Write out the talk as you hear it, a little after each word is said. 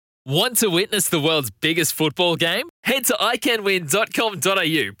Want to witness the world's biggest football game? Head to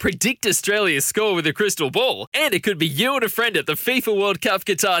iCanWin.com.au, predict Australia's score with a crystal ball, and it could be you and a friend at the FIFA World Cup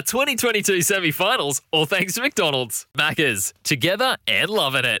Qatar 2022 semi-finals, all thanks to McDonald's. Maccas, together and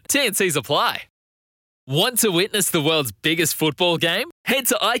loving it. TNCs apply. Want to witness the world's biggest football game? Head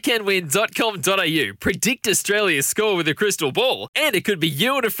to iCanWin.com.au, predict Australia's score with a crystal ball, and it could be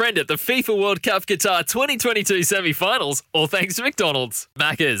you and a friend at the FIFA World Cup Qatar 2022 semi-finals, all thanks to McDonald's.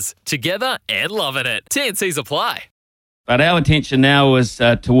 Maccas, together and loving it. TNCs apply. But our attention now is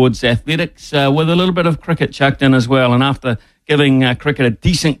towards athletics with a little bit of cricket chucked in as well. And after giving cricket a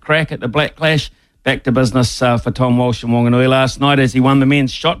decent crack at the Black Clash, back to business for Tom Walsh and Wanganui last night as he won the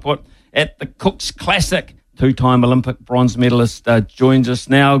men's shot put at the Cooks Classic. Two-time Olympic bronze medalist joins us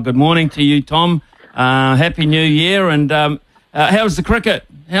now. Good morning to you, Tom. Happy New Year. And how's the cricket?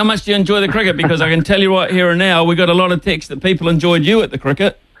 How much do you enjoy the cricket? Because I can tell you right here and now, we got a lot of text that people enjoyed you at the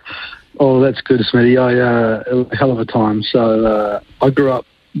cricket. Oh, that's good, Smitty. It was a hell of a time. So I grew up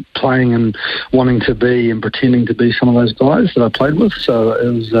playing and wanting to be and pretending to be some of those guys that I played with. So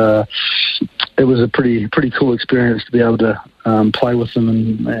it was a pretty cool experience to be able to play with them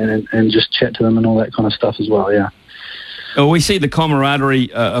and just chat to them and all that kind of stuff as well. Yeah. Well, we see the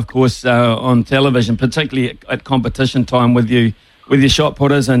camaraderie, of course, on television, particularly at competition time with your shot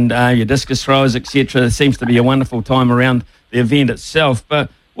putters and your discus throwers, etc. It seems to be a wonderful time around the event itself.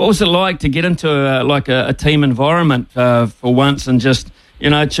 But what was it like to get into a team environment for once and just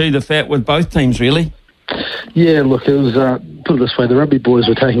chew the fat with both teams, really? Yeah, look, it was, put it this way, the rugby boys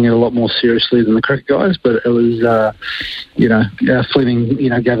were taking it a lot more seriously than the cricket guys, but it was, Fleming,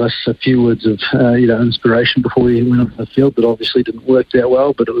 gave us a few words of, inspiration before we went onto the field, but obviously didn't work that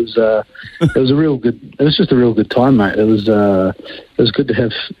well, but it was just a real good time, mate. It was good to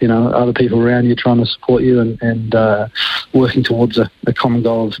have, other people around you trying to support you and working towards a common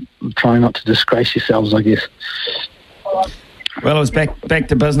goal of trying not to disgrace yourselves, I guess. Well, it was back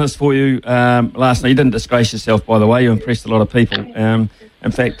to business for you last night. You didn't disgrace yourself, by the way. You impressed a lot of people. In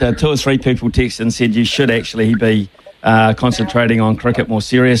fact, 2 or 3 people texted and said you should actually be concentrating on cricket more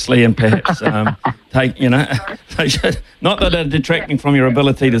seriously and perhaps they should, not that they're detracting from your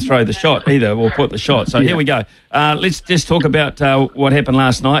ability to throw the shot either or put the shot. So Here we go. Let's just talk about what happened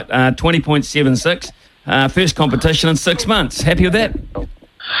last night. 20.76, first competition in 6 months. Happy with that?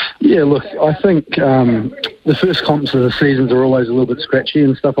 Yeah, look, I think the first comps of the seasons are always a little bit scratchy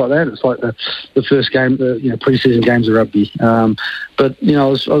and stuff like that. It's like the first game, pre-season games of rugby. But I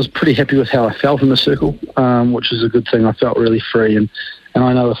was pretty happy with how I felt in the circle, which is a good thing. I felt really free, and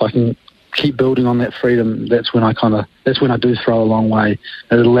I know if I can keep building on that freedom, that's when I do throw a long way.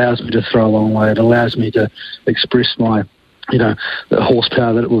 And it allows me to throw a long way. It allows me to express my the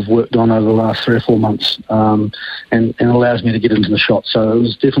horsepower that we've worked on over the last 3 or 4 months, and allows me to get into the shot. So it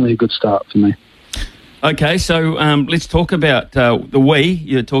was definitely a good start for me. Okay, so let's talk about the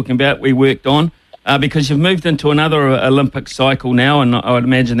you're talking about, we worked on, because you've moved into another Olympic cycle now, and I would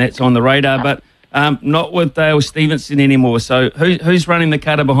imagine that's on the radar, but not with Dale Stevenson anymore. So who's running the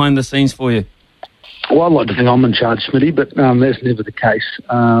cutter behind the scenes for you? Well, I'd like to think I'm in charge, Smitty, but that's never the case.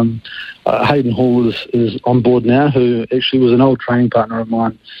 Hayden Hall is on board now, who actually was an old training partner of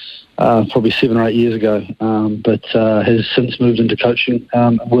mine probably 7 or 8 years ago, but has since moved into coaching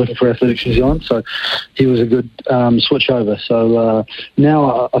and working for Athletics New Zealand. So he was a good switch over. So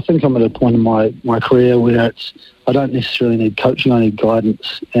now I think I'm at a point in my career where I don't necessarily need coaching, I need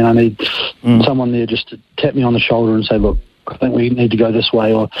guidance, and I need someone there just to tap me on the shoulder and say, look, I think we need to go this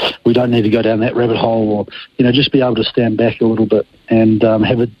way, or we don't need to go down that rabbit hole, or just be able to stand back a little bit and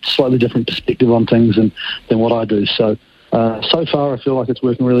have a slightly different perspective on things than what I do. So far I feel like it's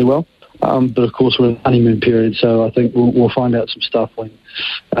working really well, but of course we're in the honeymoon period, so I think we'll find out some stuff when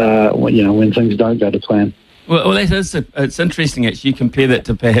things don't go to plan. Well, it's interesting actually. You compare that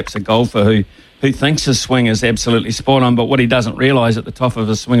to perhaps a golfer who thinks his swing is absolutely spot on, but what he doesn't realise at the top of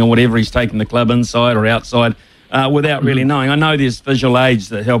his swing or whatever, he's taking the club inside or outside without really knowing. I know there's visual aids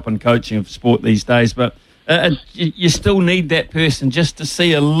that help in coaching of sport these days, but you still need that person just to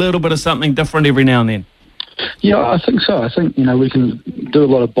see a little bit of something different every now and then. Yeah, I think so. I think, we can do a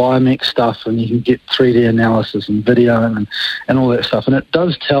lot of biomech stuff, and you can get 3D analysis and video and all that stuff. And it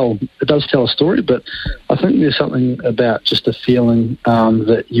does tell a story, but I think there's something about just a feeling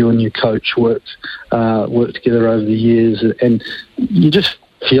that you and your coach worked together over the years, and you just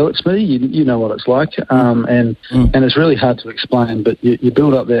feel it, Smitty. You know what it's like, and it's really hard to explain, but you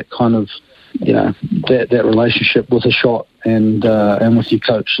build up that kind of that relationship with a shot and with your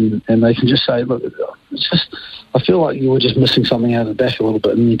coach, and they can just say, look, it's just, I feel like you were just missing something out of the back a little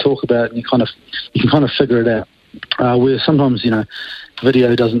bit, and you talk about it and you can kind of figure it out. where sometimes,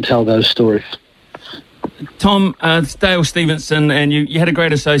 video doesn't tell those stories. Tom, it's Dale Stevenson, and you had a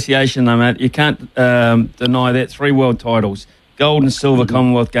great association, though, mate. You can't deny that. 3 world titles, gold and silver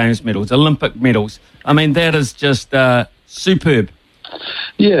Commonwealth Games medals, Olympic medals. I mean, that is just superb.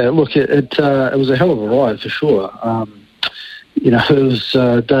 Yeah, look, it was a hell of a ride for sure.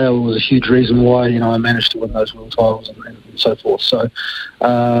 Dale was a huge reason why I managed to win those world titles and so forth. So,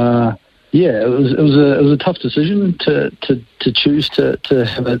 it was a tough decision to choose to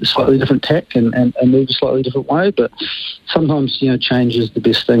have a slightly different tack and move a slightly different way. But sometimes change is the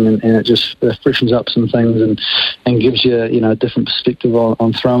best thing, and it just freshens up some things and gives you a different perspective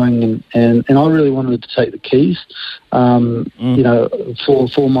on throwing. And I really wanted to take the keys, for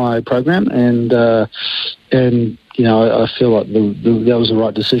my program and. I feel like that was the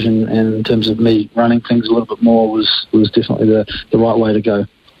right decision, and in terms of me running things a little bit more was definitely the right way to go.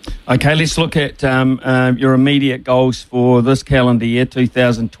 Okay, let's look at your immediate goals for this calendar year,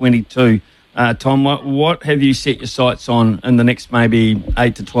 2022. Tom, what have you set your sights on in the next maybe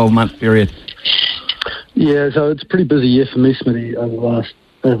 8 to 12 month period? Yeah, so it's a pretty busy year for me, Smitty, over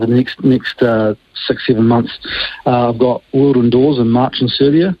the next 6-7 months. I've got World Indoors in March in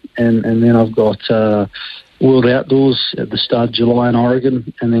Serbia, and then I've got World Outdoors at the start of July in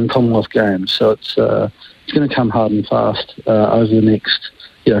Oregon, and then Commonwealth Games. So it's going to come hard and fast over the next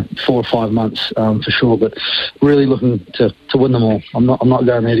 4 or 5 months for sure. But really looking to win them all. I'm not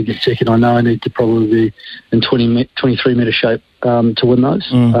going there to get second. I know I need to probably be in 23 metre shape to win those.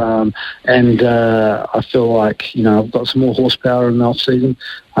 And I feel like I've got some more horsepower in the off season.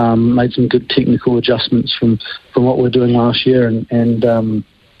 Made some good technical adjustments from what we were doing last year, and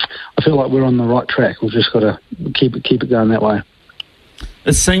I feel like we're on the right track. We've just got to keep it going that way.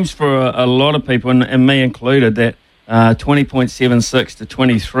 It seems for a lot of people, and me included, that 20.76 to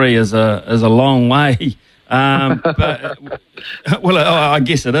 23 is a long way. But I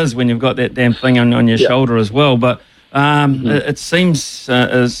guess it is when you've got that damn thing on your shoulder as well. But it seems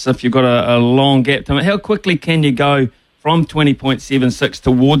as if you've got a long gap. How quickly can you go from 20.76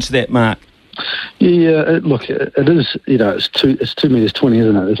 towards that mark? Yeah, look, it is. It's 2 meters 20,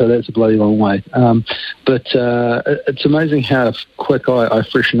 isn't it? So that's a bloody long way. But it's amazing how quick I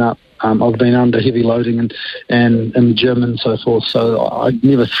freshen up. I've been under heavy loading and in the gym and so forth. So I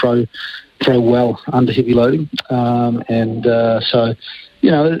never throw well under heavy loading. So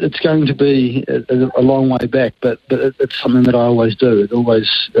it's going to be a long way back, but it's something that I always do. I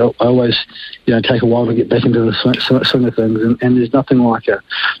always take a while to get back into the swing of things, and there's nothing like a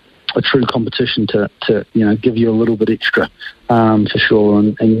true competition to give you a little bit extra for sure,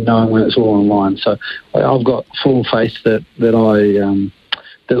 and knowing when it's all online. So I've got full faith that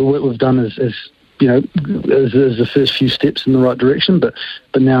what we've done is the first few steps in the right direction, but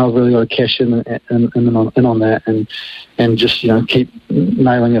now I've really got to cash in on that and just keep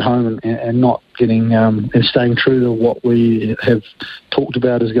nailing it home and not getting and staying true to what we have talked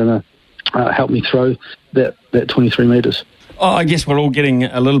about is going to help me throw that 23 metres. I guess we're all getting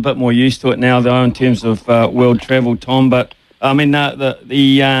a little bit more used to it now, though, in terms of world travel, Tom. But I mean,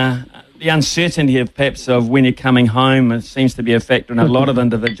 the uncertainty of perhaps of when you're coming home, it seems to be a factor in a lot of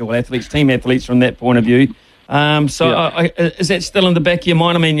individual athletes, team athletes, from that point of view. Is that still in the back of your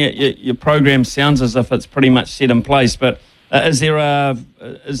mind? I mean, your program sounds as if it's pretty much set in place, but is there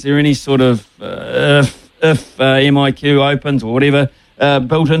any sort of if MIQ opens or whatever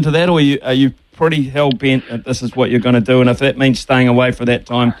built into that, or are you pretty hell-bent that this is what you're going to do, and if that means staying away for that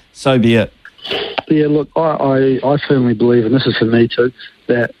time, so be it? Yeah, look, I firmly believe, and this is for me too,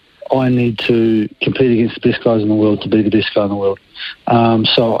 that I need to compete against the best guys in the world to be the best guy in the world.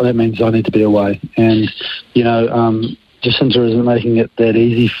 So that means I need to be away. And, Jacinta isn't making it that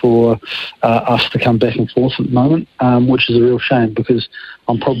easy for us to come back and forth at the moment, which is a real shame, because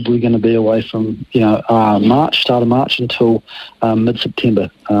I'm probably going to be away from start of March until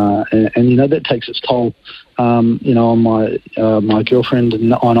mid-September, and that takes its toll, on my girlfriend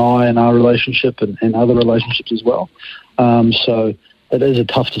and on I and our relationship and other relationships as well. So it is a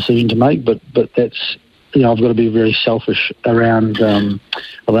tough decision to make, but that's I've got to be very selfish around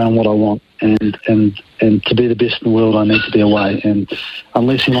what I want. And to be the best in the world, I need to be away. And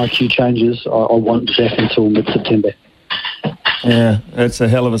unless MIQ changes, I won't be back until mid-September. Yeah, it's a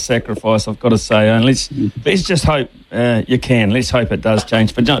hell of a sacrifice, I've got to say. And let's just hope you can. Let's hope it does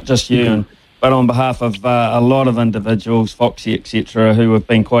change for not just you, but on behalf of a lot of individuals, Foxy, etc., who have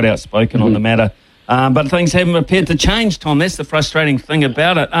been quite outspoken on the matter. But things haven't appeared to change, Tom. That's the frustrating thing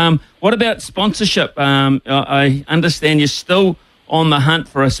about it. What about sponsorship? I understand you're still on the hunt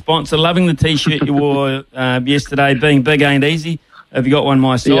for a sponsor. Loving the T-shirt you wore yesterday, being big ain't easy. Have you got one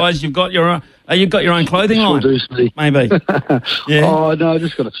my size? Yep. You've got your You've got your own clothing line? Do, Smitty. Maybe. Yeah. Oh no,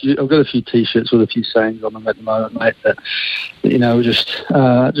 I've got a few T-shirts with a few sayings on them at the moment, mate. That we're just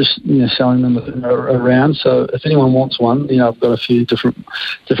selling them around. So if anyone wants one, I've got a few different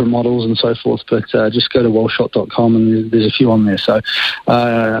models and so forth. But just go to wellshot.com and there's a few on there. So,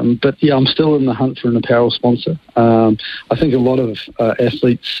 but yeah, I'm still in the hunt for an apparel sponsor. I think a lot of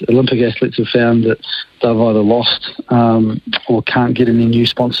Olympic athletes, have found that they've either lost or can't get any new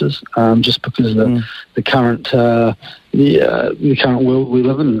sponsors just because of the current the current world we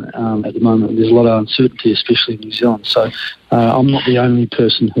live in at the moment. There's a lot of uncertainty, especially in New Zealand. So I'm not the only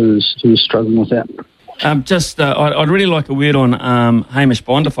person who's struggling with that. I'd really like a word on Hamish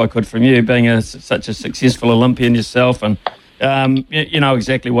Bond, if I could, from you, being such a successful Olympian yourself, and you know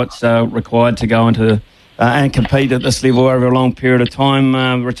exactly what's required to go into and compete at this level over a long period of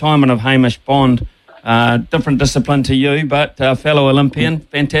time. Retirement of Hamish Bond, different discipline to you, but fellow Olympian,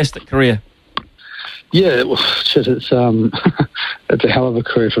 fantastic career. Yeah, well, shit, it's a hell of a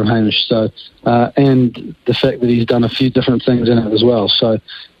career from Hamish. So, and the fact that he's done a few different things in it as well. So,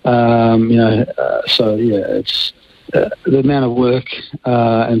 it's the amount of work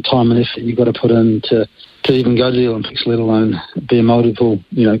and time and effort you've got to put in to even go to the Olympics, let alone be a multiple,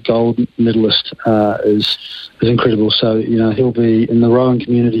 gold medalist, is incredible. So, he'll be in the rowing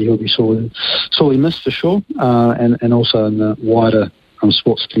community. He'll be sorely missed for sure, and also in the wider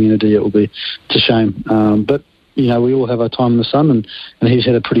sports community, it will be. It's a shame, but we all have our time in the sun, and he's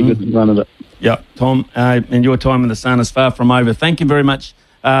had a pretty good run of it. Yeah, Tom, and your time in the sun is far from over. Thank you very much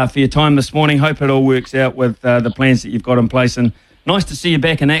for your time this morning. Hope it all works out with the plans that you've got in place, and nice to see you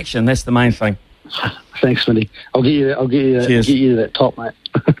back in action. That's the main thing. Thanks, Smitty. I'll get you to that top, mate.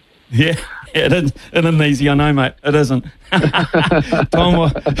 Yeah, it isn't easy, I know, mate. It isn't.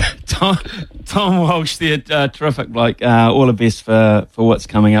 Tom Walsh there, terrific bloke. All the best for what's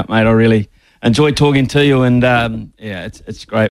coming up, mate. I really enjoyed talking to you, and it's great.